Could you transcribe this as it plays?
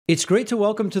It's great to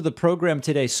welcome to the program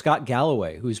today Scott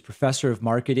Galloway, who's professor of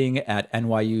marketing at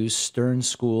NYU's Stern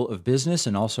School of Business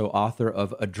and also author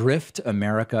of Adrift,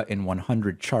 America in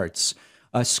 100 Charts.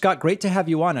 Scott, great to have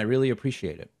you on. I really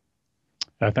appreciate it.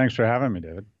 Thanks for having me,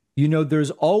 David. You know,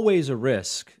 there's always a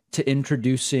risk to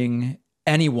introducing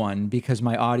anyone because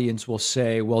my audience will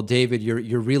say, well, David,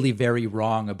 you're really very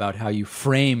wrong about how you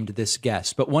framed this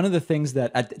guest. But one of the things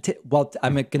that,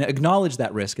 I'm going to acknowledge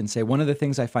that risk and say one of the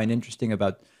things I find interesting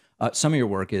about some of your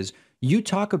work is you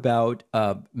talk about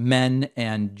men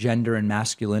and gender and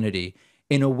masculinity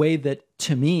in a way that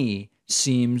to me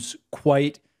seems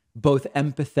quite both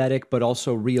empathetic but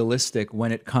also realistic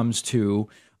when it comes to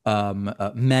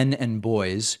men and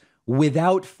boys,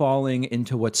 without falling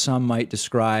into what some might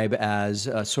describe as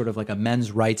sort of like a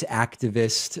men's rights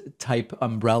activist type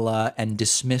umbrella and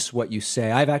dismiss what you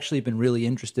say. I've actually been really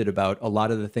interested about a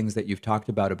lot of the things that you've talked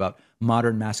about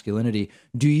modern masculinity.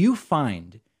 Do you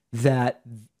find that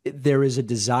there is a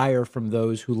desire from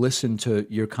those who listen to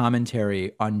your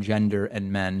commentary on gender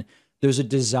and men, there's a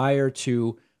desire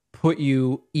to put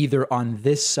you either on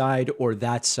this side or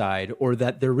that side, or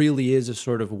that there really is a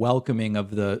sort of welcoming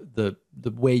of the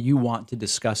way you want to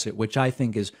discuss it, which I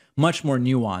think is much more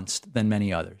nuanced than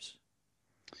many others?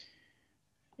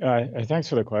 Thanks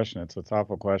for the question. It's a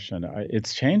thoughtful question.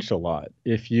 It's changed a lot.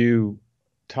 If you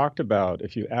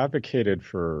advocated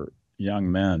for young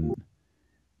men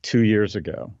 2 years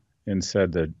ago and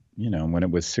said that, when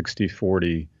it was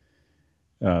 60-40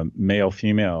 male,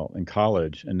 female in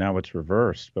college, and now it's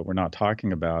reversed, but we're not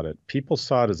talking about it, people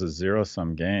saw it as a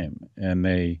zero-sum game, and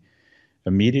they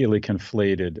immediately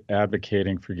conflated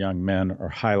advocating for young men or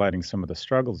highlighting some of the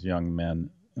struggles young men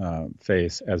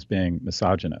face as being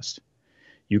misogynist.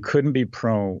 You couldn't be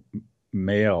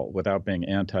pro-male without being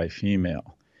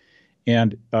anti-female.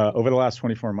 And over the last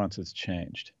 24 months, it's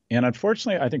changed. And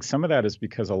unfortunately, I think some of that is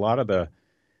because a lot of the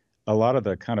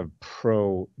kind of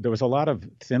there was a lot of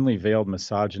thinly veiled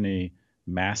misogyny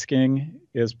masking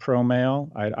is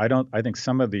pro-male. I think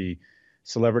some of the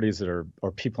celebrities that are,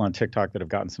 or people on TikTok that have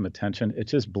gotten some attention,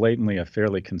 it's just blatantly a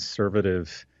fairly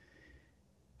conservative.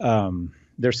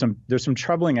 There's some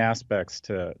troubling aspects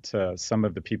to some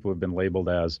of the people who've been labeled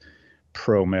as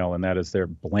pro-male, and that is they're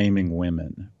blaming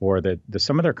women, or that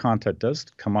some of their content does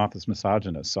come off as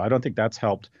misogynist. So I don't think that's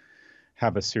helped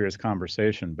have a serious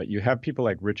conversation. But you have people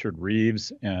like Richard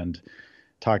Reeves and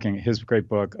talking his great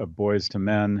book of Boys to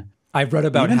Men. I've read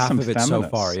about Even half some of it so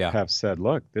far. feminists Yeah. have said,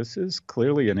 look, this is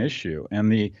clearly an issue. And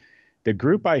the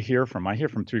group I hear from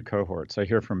three cohorts. I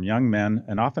hear from young men,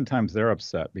 and oftentimes they're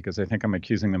upset because they think I'm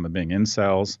accusing them of being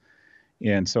incels.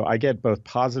 And so I get both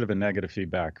positive and negative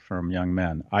feedback from young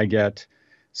men. I get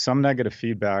some negative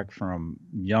feedback from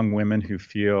young women who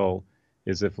feel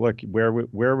as if, look, where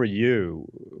were you?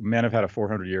 Men have had a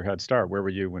 400-year head start. Where were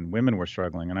you when women were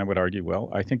struggling? And I would argue, well,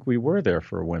 I think we were there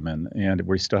for women, and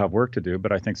we still have work to do,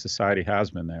 but I think society has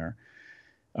been there.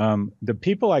 The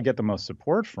people I get the most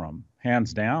support from,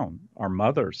 hands down, are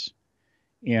mothers.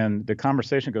 And the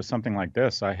conversation goes something like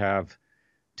this. I have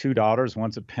two daughters,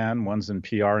 one's at Penn, one's in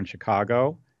PR in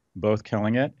Chicago, both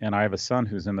killing it. And I have a son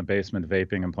who's in the basement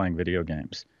vaping and playing video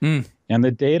games. And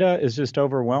the data is just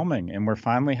overwhelming. And we're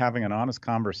finally having an honest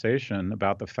conversation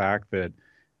about the fact that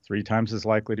 3 times as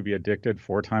likely to be addicted,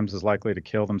 4 times as likely to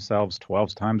kill themselves,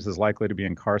 12 times as likely to be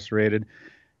incarcerated.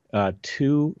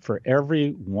 For every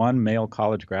 1 male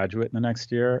college graduate in the next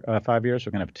 5 years,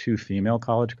 we're going to have 2 female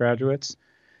college graduates.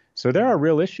 So there are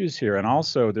real issues here. And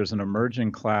also there's an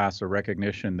emerging class or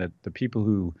recognition that the people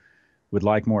who would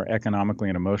like more economically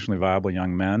and emotionally viable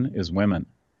young men is women.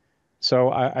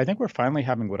 So I think we're finally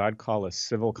having what I'd call a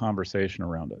civil conversation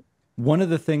around it. One of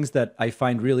the things that I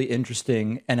find really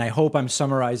interesting, and I hope I'm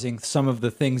summarizing some of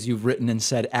the things you've written and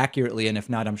said accurately, and if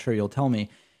not, I'm sure you'll tell me,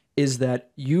 is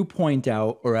that you point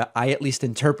out, or I at least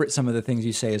interpret some of the things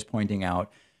you say as pointing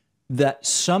out, that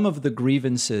some of the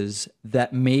grievances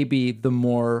that maybe the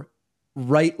more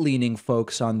right-leaning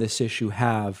folks on this issue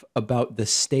have about the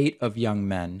state of young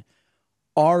men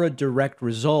are a direct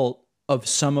result of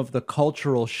some of the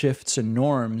cultural shifts and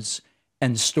norms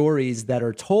and stories that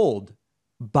are told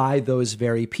by those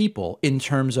very people in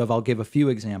terms of, I'll give a few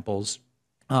examples.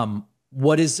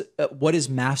 What is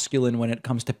masculine when it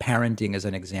comes to parenting, as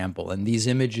an example, and these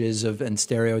images of and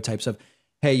stereotypes of,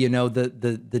 hey,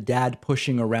 the dad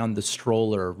pushing around the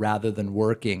stroller rather than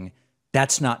working,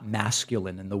 that's not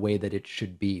masculine in the way that it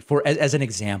should be, as an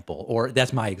example, or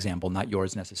that's my example, not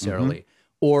yours necessarily. Mm-hmm.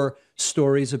 Or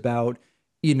stories about,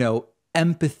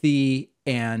 empathy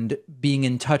and being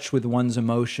in touch with one's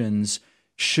emotions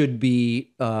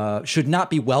should not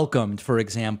be welcomed, for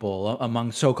example,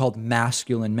 among so-called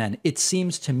masculine men. It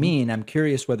seems to me, and I'm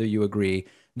curious whether you agree,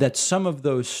 that some of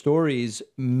those stories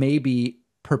maybe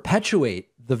perpetuate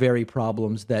the very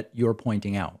problems that you're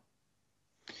pointing out.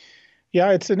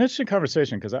 Yeah, it's an interesting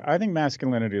conversation because I think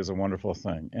masculinity is a wonderful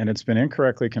thing, and it's been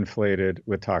incorrectly conflated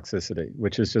with toxicity,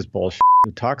 which is just bullshit.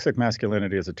 Toxic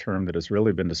masculinity is a term that has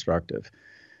really been destructive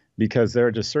because there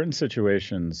are just certain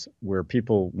situations where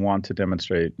people want to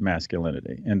demonstrate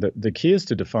masculinity. And the key is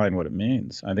to define what it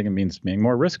means. I think it means being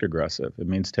more risk aggressive. It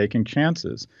means taking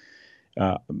chances.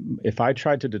 If I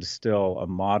tried to distill a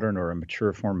modern or a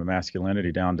mature form of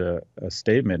masculinity down to a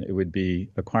statement, it would be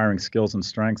acquiring skills and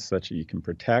strengths such that you can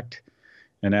protect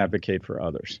and advocate for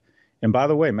others. And by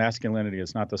the way, masculinity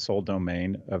is not the sole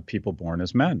domain of people born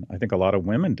as men. I think a lot of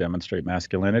women demonstrate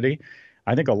masculinity.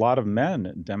 I think a lot of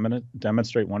men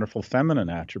demonstrate wonderful feminine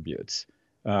attributes.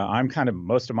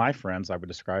 Most of my friends I would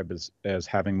describe as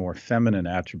having more feminine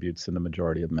attributes than the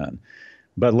majority of men.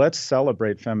 But let's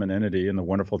celebrate femininity and the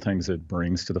wonderful things it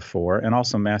brings to the fore, and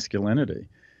also masculinity.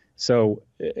 So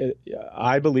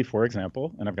I believe, for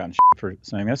example, and I've gotten shit for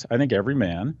saying this, I think every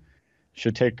man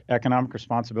should take economic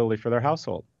responsibility for their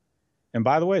household. And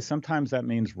by the way, sometimes that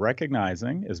means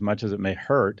recognizing, as much as it may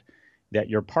hurt, that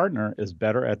your partner is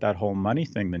better at that whole money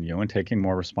thing than you and taking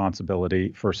more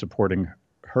responsibility for supporting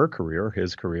her career,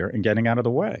 his career, and getting out of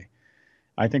the way.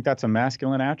 I think that's a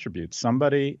masculine attribute.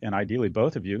 Somebody, and ideally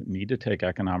both of you, need to take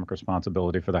economic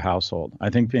responsibility for the household. I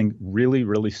think being really,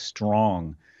 really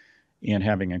strong and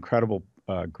having incredible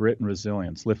grit and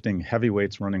resilience, lifting heavy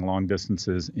weights, running long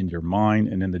distances in your mind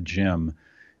and in the gym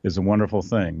is a wonderful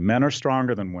thing. Men are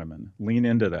stronger than women. Lean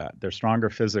into that. They're stronger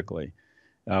physically.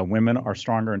 Women are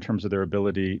stronger in terms of their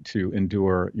ability to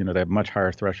endure. They have much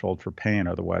higher threshold for pain.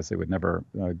 Otherwise, they would never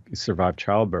survive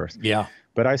childbirth. Yeah.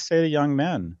 But I say to young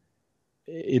men,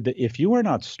 if you are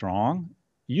not strong,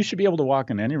 you should be able to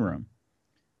walk in any room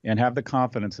and have the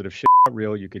confidence that if shit got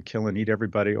real, you could kill and eat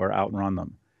everybody or outrun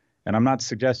them. And I'm not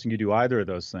suggesting you do either of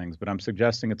those things, but I'm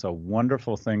suggesting it's a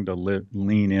wonderful thing to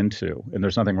lean into, and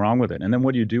there's nothing wrong with it. And then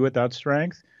what do you do with that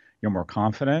strength? You're more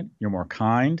confident, you're more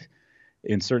kind.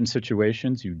 In certain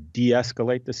situations, you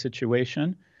de-escalate the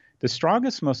situation. The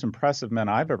strongest, most impressive men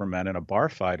I've ever met in a bar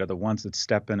fight are the ones that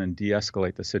step in and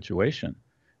de-escalate the situation.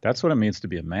 That's what it means to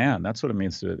be a man. That's what it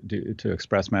means to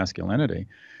express masculinity.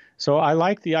 So I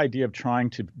like the idea of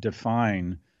trying to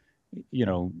define,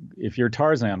 if you're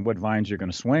Tarzan, what vines you're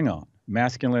going to swing on.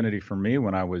 Masculinity for me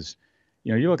when I was,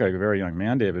 you look like a very young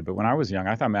man, David, but when I was young,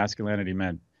 I thought masculinity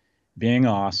meant being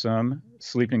awesome,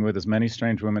 sleeping with as many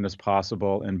strange women as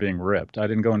possible, and being ripped. I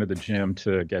didn't go into the gym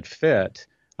to get fit.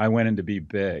 I went in to be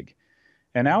big.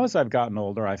 And now as I've gotten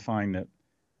older, I find that,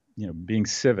 being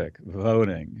civic,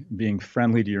 voting, being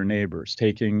friendly to your neighbors,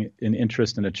 taking an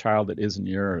interest in a child that isn't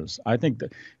yours. I think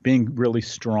that being really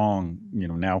strong,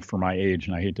 now for my age,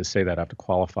 and I hate to say that, I have to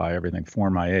qualify everything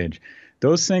for my age,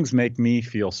 those things make me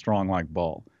feel strong like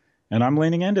bull. And I'm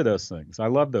leaning into those things. I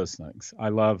love those things. I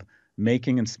love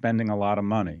making and spending a lot of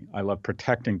money. I love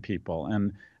protecting people.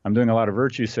 And I'm doing a lot of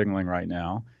virtue signaling right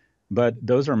now. But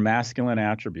those are masculine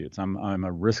attributes. I'm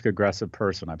a risk aggressive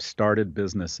person. I've started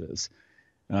businesses.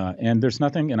 And there's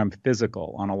nothing, and I'm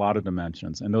physical on a lot of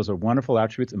dimensions. And those are wonderful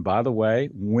attributes. And by the way,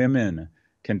 women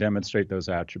can demonstrate those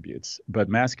attributes. But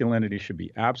masculinity should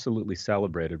be absolutely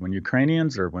celebrated. When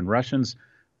Ukrainians or when Russians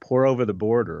pour over the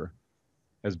border,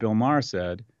 as Bill Maher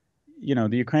said, the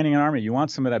Ukrainian army, you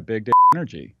want some of that big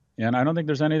energy. And I don't think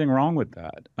there's anything wrong with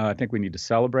that. I think we need to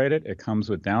celebrate it. It comes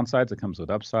with downsides. It comes with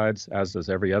upsides, as does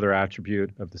every other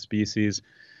attribute of the species.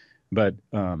 But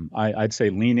I'd say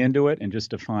lean into it and just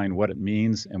define what it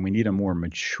means. And we need a more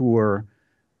mature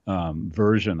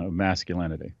version of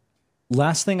masculinity.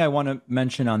 Last thing I want to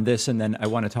mention on this, and then I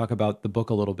want to talk about the book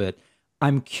a little bit.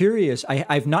 I'm curious.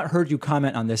 I've not heard you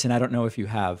comment on this, and I don't know if you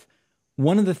have.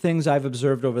 One of the things I've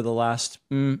observed over the last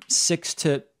 6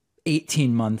 to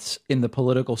 18 months in the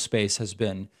political space has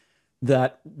been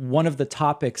that one of the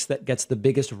topics that gets the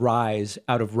biggest rise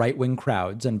out of right-wing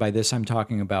crowds, and by this I'm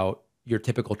talking about your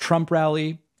typical Trump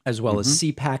rally, as well as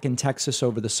CPAC in Texas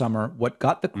over the summer, what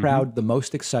got the crowd the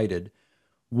most excited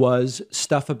was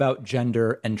stuff about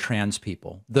gender and trans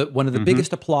people. One of the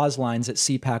biggest applause lines at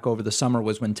CPAC over the summer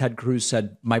was when Ted Cruz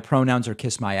said, "My pronouns are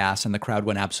kiss my ass," and the crowd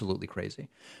went absolutely crazy.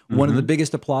 One of the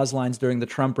biggest applause lines during the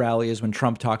Trump rally is when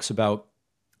Trump talks about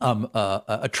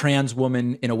a trans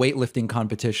woman in a weightlifting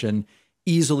competition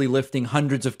easily lifting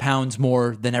hundreds of pounds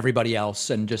more than everybody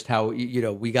else, and just how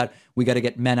we got to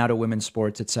get men out of women's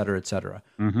sports, et cetera, et cetera.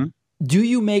 Do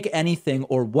you make anything,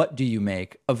 or what do you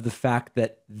make of the fact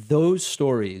that those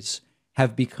stories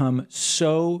have become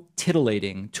so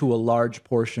titillating to a large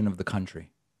portion of the country?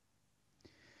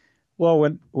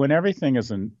 Well, when everything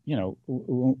is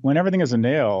when everything is a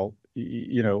nail,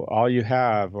 all you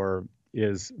have or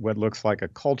is what looks like a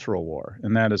cultural war,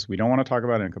 and that is we don't want to talk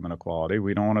about income inequality,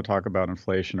 we don't want to talk about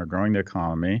inflation or growing the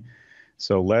economy.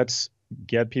 So let's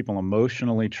get people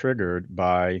emotionally triggered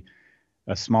by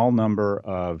a small number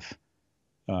of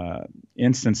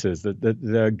instances.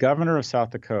 The governor of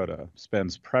South Dakota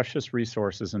spends precious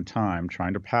resources and time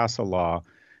trying to pass a law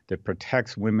that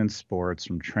protects women's sports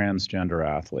from transgender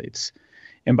athletes.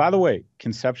 And by the way,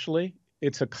 conceptually,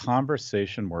 it's a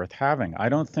conversation worth having. I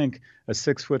don't think a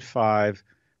 6'5"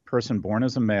 person born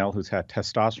as a male who's had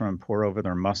testosterone pour over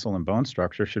their muscle and bone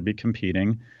structure should be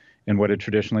competing in what had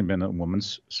traditionally been a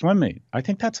woman's swim meet. I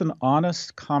think that's an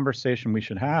honest conversation we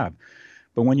should have.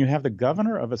 But when you have the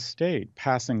governor of a state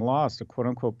passing laws to quote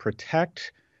unquote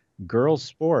protect girls'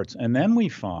 sports, and then we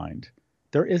find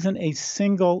there isn't a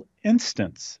single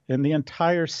instance in the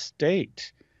entire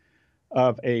state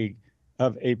of a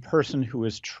person who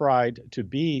has tried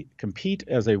to compete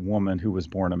as a woman who was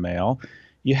born a male,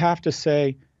 you have to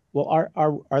say, well,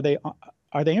 are they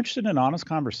interested in an honest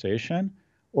conversation,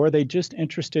 or are they just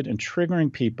interested in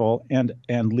triggering people and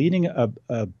leading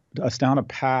us down a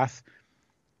path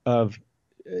of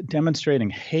demonstrating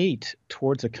hate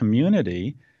towards a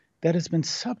community that has been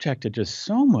subject to just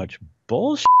so much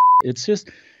bullshit? It's just,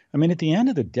 I mean, at the end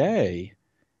of the day,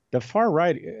 the far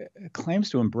right claims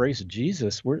to embrace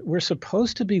Jesus. We're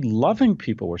supposed to be loving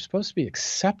people. We're supposed to be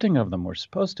accepting of them. We're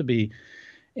supposed to be,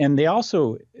 and they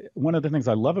also, one of the things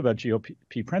I love about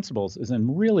GOP principles is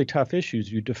in really tough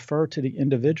issues, you defer to the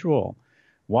individual.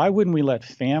 Why wouldn't we let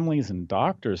families and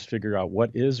doctors figure out what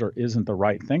is or isn't the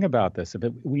right thing about this? If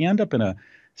we end up in a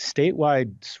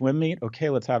statewide swim meet, okay,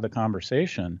 let's have the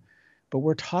conversation. But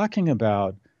we're talking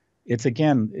about, it's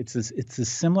a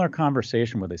similar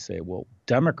conversation where they say, well,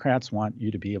 Democrats want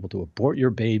you to be able to abort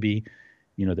your baby,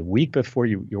 the week before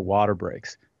your water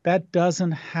breaks. That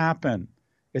doesn't happen.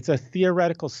 It's a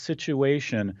theoretical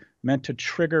situation meant to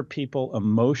trigger people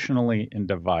emotionally and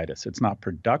divide us. It's not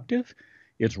productive.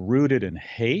 It's rooted in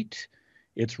hate.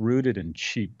 It's rooted in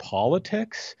cheap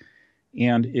politics.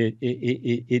 And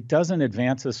it doesn't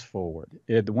advance us forward.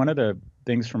 One of the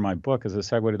things from my book, as a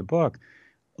segue to the book,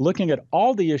 looking at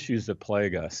all the issues that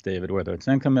plague us, David, whether it's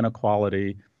income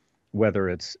inequality, whether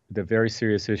it's the very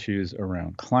serious issues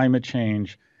around climate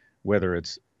change, whether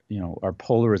it's, our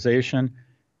polarization.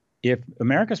 If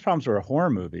America's problems were a horror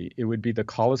movie, it would be the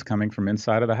call is coming from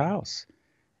inside of the house.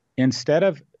 Instead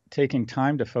of taking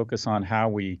time to focus on how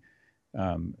we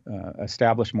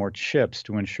establish more chips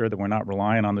to ensure that we're not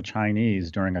relying on the Chinese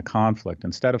during a conflict,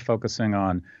 instead of focusing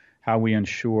on how we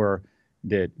ensure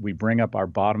that we bring up our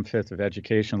bottom fifth of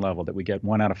education level, that we get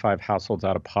 1 out of 5 households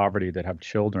out of poverty that have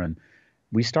children,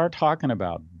 we start talking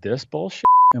about this bullshit.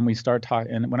 And we start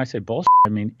talking, and when I say bullshit, I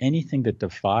mean anything that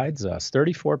divides us.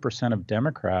 54% of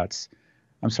Democrats,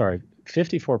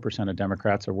 54% of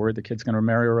Democrats are worried the kid's going to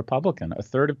marry a Republican. A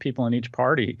third of people in each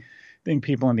party think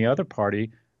people in the other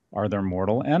party are their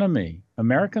mortal enemy.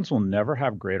 Americans will never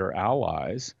have greater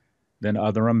allies than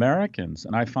other Americans.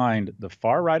 And I find the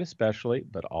far right especially,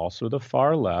 but also the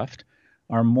far left,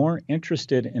 are more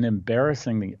interested in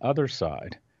embarrassing the other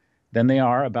side than they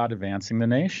are about advancing the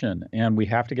nation. And we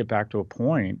have to get back to a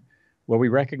point where we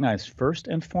recognize first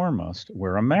and foremost,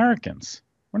 we're Americans.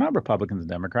 We're not Republicans and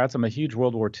Democrats. I'm a huge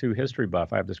World War II history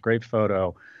buff. I have this great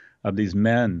photo of these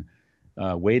men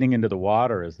wading into the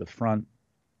water as the front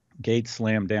gate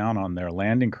slammed down on their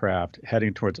landing craft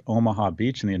heading towards Omaha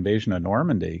Beach in the invasion of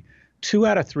Normandy. 2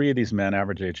 out of 3 of these men,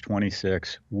 average age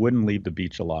 26, wouldn't leave the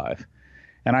beach alive.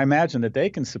 And I imagine that they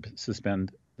can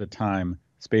suspend the time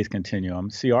space continuum,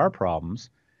 see our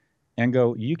problems, and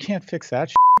go, you can't fix that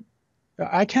shit.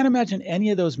 I can't imagine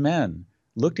any of those men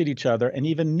looked at each other and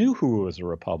even knew who was a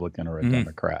Republican or a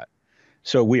Democrat.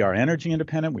 So we are energy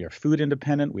independent, we are food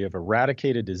independent, we have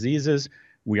eradicated diseases,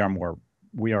 we are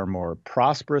more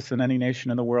prosperous than any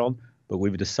nation in the world, but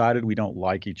we've decided we don't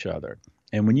like each other.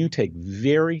 And when you take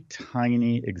very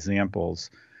tiny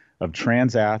examples of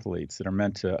trans athletes that are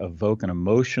meant to evoke an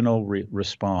emotional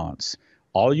response,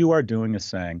 all you are doing is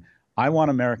saying, I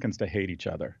want Americans to hate each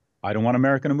other. I don't want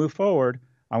America to move forward.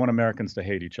 I want Americans to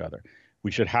hate each other.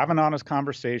 We should have an honest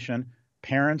conversation.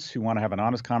 Parents who want to have an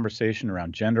honest conversation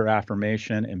around gender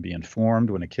affirmation and be informed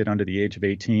when a kid under the age of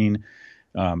 18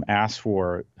 asks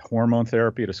for hormone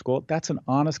therapy at a school, that's an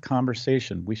honest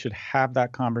conversation. We should have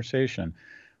that conversation.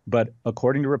 But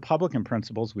according to Republican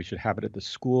principles, we should have it at the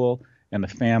school and the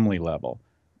family level.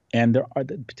 And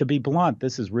to be blunt,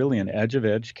 this is really an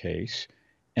edge-of-edge case.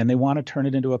 and they want to turn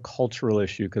it into a cultural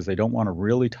issue because they don't want to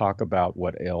really talk about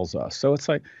what ails us. So it's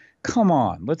like, come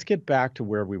on, let's get back to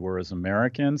where we were as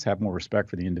Americans, have more respect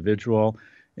for the individual,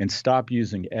 and stop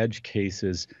using edge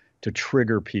cases to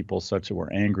trigger people such that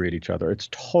we're angry at each other. It's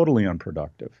totally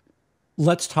unproductive.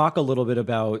 Let's talk a little bit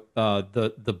about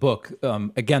the book.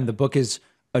 Again, the book is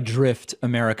Adrift: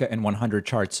 America in 100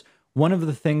 Charts. One of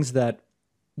the things that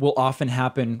will often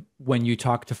happen when you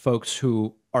talk to folks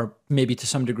who are maybe to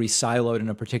some degree siloed in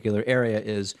a particular area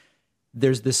is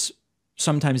there's this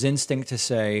sometimes instinct to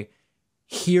say,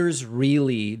 here's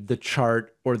really the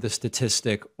chart or the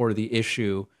statistic or the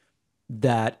issue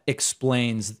that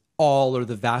explains all or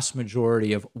the vast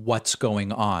majority of what's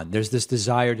going on. There's this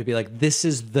desire to be like, this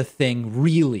is the thing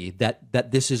really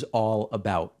that this is all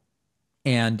about.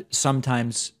 And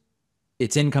sometimes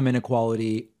it's income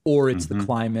inequality, or it's the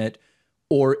climate,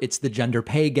 or it's the gender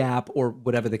pay gap, or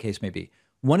whatever the case may be.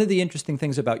 One of the interesting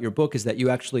things about your book is that you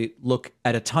actually look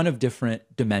at a ton of different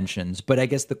dimensions. But I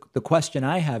guess the question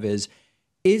I have is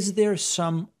there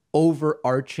some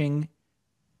overarching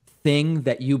thing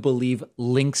that you believe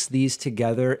links these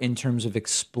together in terms of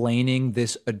explaining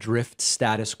this adrift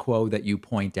status quo that you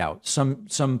point out?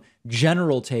 Some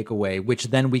general takeaway, which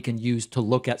then we can use to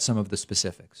look at some of the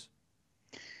specifics.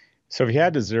 So if you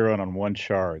had to zero in on one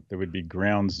chart, there would be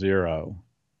ground zero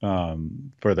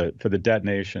for the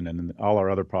detonation, and all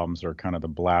our other problems are kind of the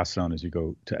blast zone as you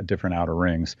go to different outer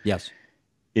rings. Yes.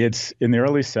 It's in the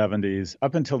early 70s,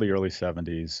 up until the early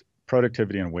 70s,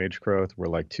 productivity and wage growth were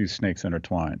like two snakes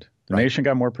intertwined. The nation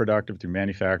got more productive through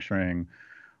manufacturing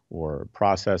or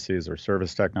processes or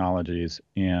service technologies,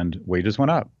 and wages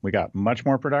went up. We got much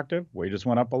more productive. Wages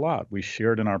went up a lot. We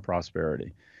shared in our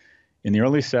prosperity. In the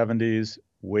early 70s,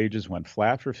 wages went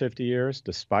flat for 50 years,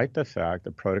 despite the fact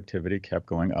that productivity kept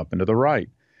going up and to the right.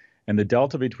 And the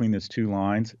delta between these two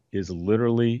lines is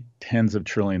literally tens of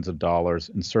trillions of dollars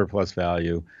in surplus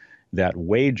value that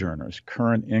wage earners,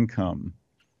 current income,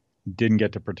 didn't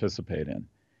get to participate in.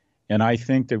 And I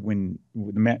think that when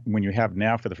you have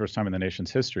now, for the first time in the nation's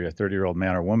history, a 30-year-old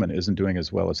man or woman isn't doing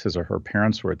as well as his or her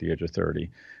parents were at the age of 30,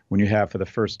 when you have for the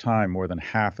first time more than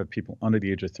half of people under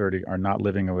the age of 30 are not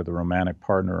living with a romantic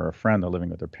partner or a friend, they're living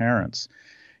with their parents,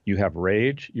 you have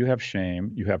rage, you have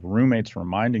shame, you have roommates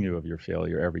reminding you of your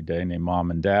failure every day named mom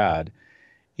and dad.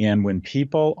 And when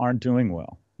people aren't doing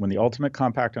well, when the ultimate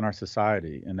compact in our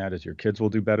society, and that is your kids will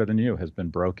do better than you, has been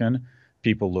broken,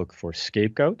 people look for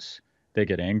scapegoats. They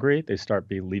get angry. They start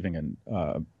believing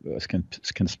in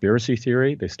conspiracy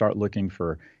theory. They start looking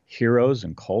for heroes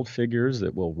and cult figures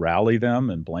that will rally them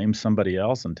and blame somebody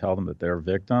else and tell them that they're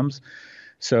victims.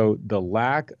 So the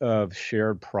lack of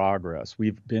shared progress,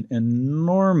 we've been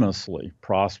enormously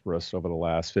prosperous over the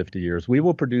last 50 years. We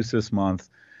will produce this month,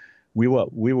 we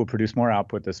will produce more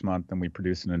output this month than we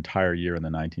produced an entire year in the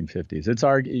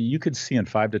 1950s. You could see in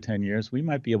 5 to 10 years, we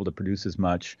might be able to produce as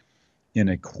much in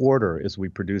a quarter as we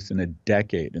produced in a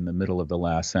decade in the middle of the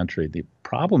last century. The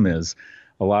problem is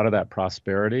a lot of that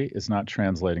prosperity is not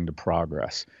translating to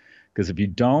progress. Because if you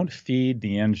don't feed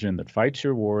the engine that fights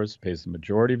your wars, pays the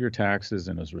majority of your taxes,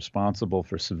 and is responsible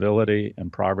for civility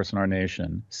and progress in our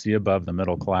nation, see above the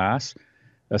middle class,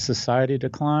 a society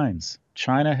declines.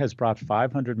 China has brought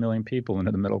 500 million people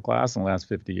into the middle class in the last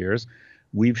 50 years.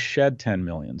 We've shed 10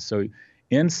 million. So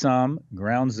in sum,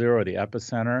 ground zero, the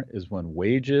epicenter, is when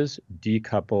wages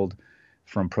decoupled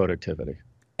from productivity.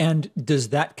 And does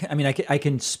that, I mean, I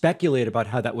can speculate about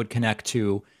how that would connect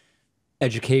to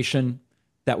education,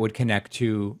 that would connect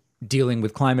to dealing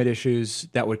with climate issues,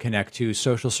 that would connect to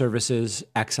social services,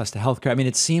 access to healthcare. I mean,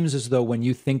 it seems as though when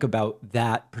you think about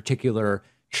that particular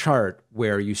chart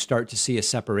where you start to see a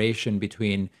separation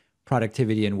between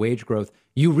productivity and wage growth,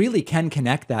 you really can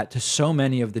connect that to so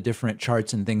many of the different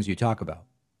charts and things you talk about.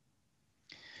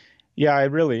 Yeah,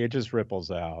 it just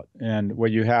ripples out. And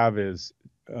what you have is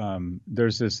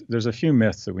there's a few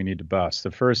myths that we need to bust.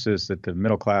 The first is that the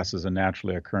middle class is a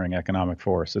naturally occurring economic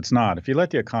force. It's not. If you let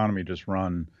the economy just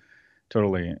run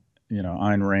totally,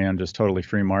 Ayn Rand, just totally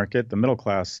free market, the middle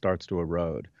class starts to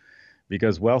erode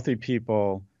because wealthy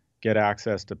people get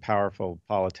access to powerful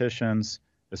politicians,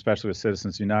 especially with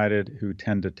Citizens United, who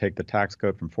tend to take the tax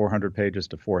code from 400 pages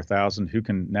to 4,000, who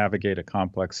can navigate a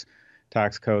complex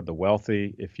tax code. The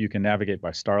wealthy, if you can navigate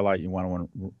by starlight, you want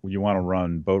to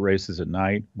run boat races at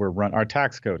night. Our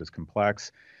tax code is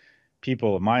complex.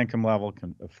 People of my income level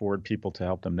can afford people to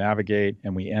help them navigate,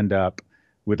 and we end up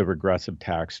with a regressive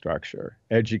tax structure.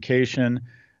 Education,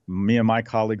 me and my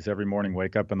colleagues every morning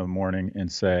wake up in the morning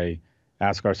and say,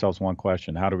 ask ourselves one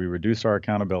question: how do we reduce our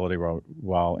accountability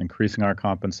while increasing our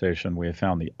compensation? We have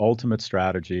found the ultimate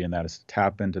strategy, and that is to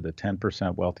tap into the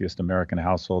 10% wealthiest American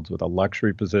households with a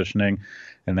luxury positioning,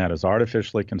 and that is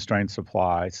artificially constrained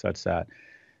supply, such that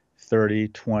 30,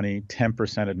 20,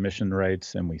 10% admission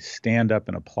rates, and we stand up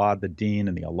and applaud the dean,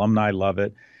 and the alumni love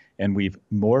it. And we've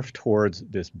morphed towards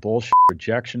this bullshit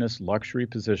rejectionist luxury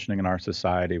positioning in our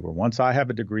society where once I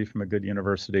have a degree from a good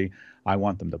university, I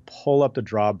want them to pull up the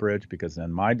drawbridge because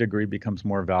then my degree becomes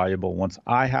more valuable. Once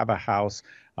I have a house,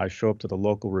 I show up to the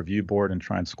local review board and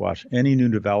try and squash any new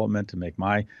development to make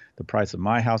the price of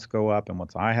my house go up. And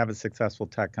once I have a successful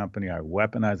tech company, I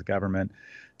weaponize government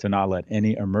to not let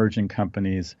any emerging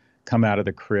companies come out of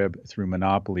the crib through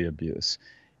monopoly abuse.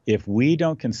 If we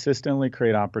don't consistently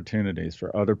create opportunities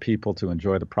for other people to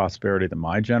enjoy the prosperity that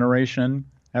my generation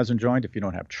has enjoyed, if you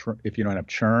don't have churn,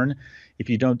 if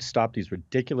you don't stop these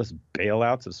ridiculous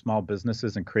bailouts of small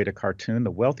businesses and create a cartoon,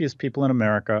 the wealthiest people in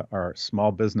America are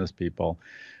small business people.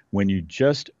 When you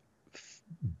just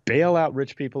bail out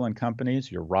rich people and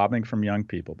companies, you're robbing from young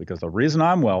people. Because the reason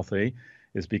I'm wealthy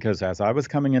is because as I was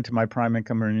coming into my prime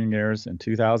income earning years in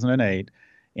 2008,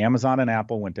 Amazon and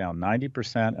Apple went down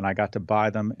 90%, and I got to buy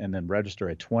them and then register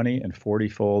a 20 and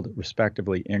 40-fold,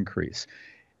 respectively, increase.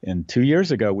 And 2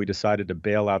 years ago, we decided to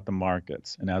bail out the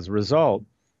markets. And as a result,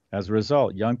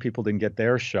 young people didn't get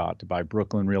their shot to buy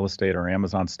Brooklyn real estate or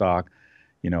Amazon stock,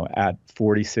 at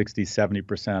 40, 60,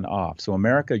 70% off. So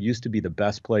America used to be the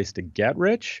best place to get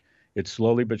rich. It's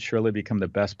slowly but surely become the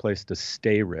best place to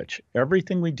stay rich.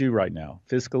 Everything we do right now,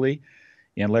 fiscally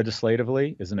and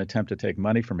legislatively, is an attempt to take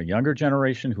money from a younger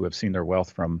generation who have seen their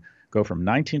wealth go from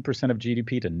 19% of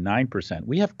GDP to 9%.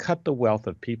 We have cut the wealth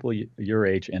of people your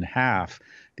age in half.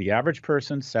 The average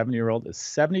person, 70-year-old, is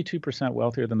 72%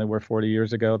 wealthier than they were 40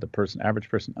 years ago. The average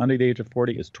person under the age of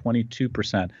 40 is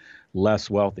 22% less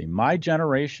wealthy. My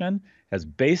generation has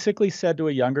basically said to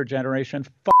a younger generation,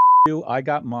 you, I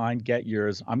got mine, get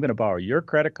yours. I'm going to borrow your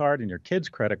credit card and your kid's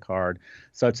credit card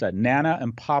such that Nana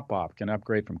and Pop-Pop can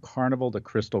upgrade from Carnival to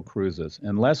Crystal Cruises.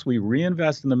 Unless we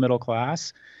reinvest in the middle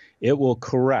class, it will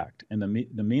correct. And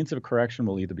the means of correction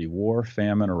will either be war,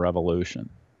 famine, or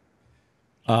revolution.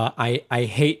 I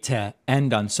hate to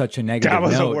end on such a negative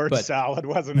note. That was a word salad,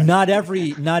 wasn't it?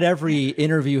 Not every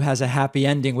interview has a happy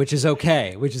ending, which is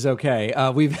okay.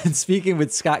 We've been speaking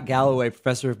with Scott Galloway,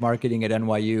 professor of marketing at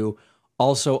NYU,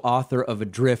 also author of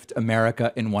Adrift,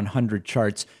 America in 100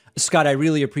 Charts. Scott, I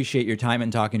really appreciate your time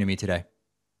and talking to me today.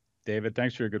 David,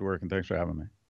 thanks for your good work and thanks for having me.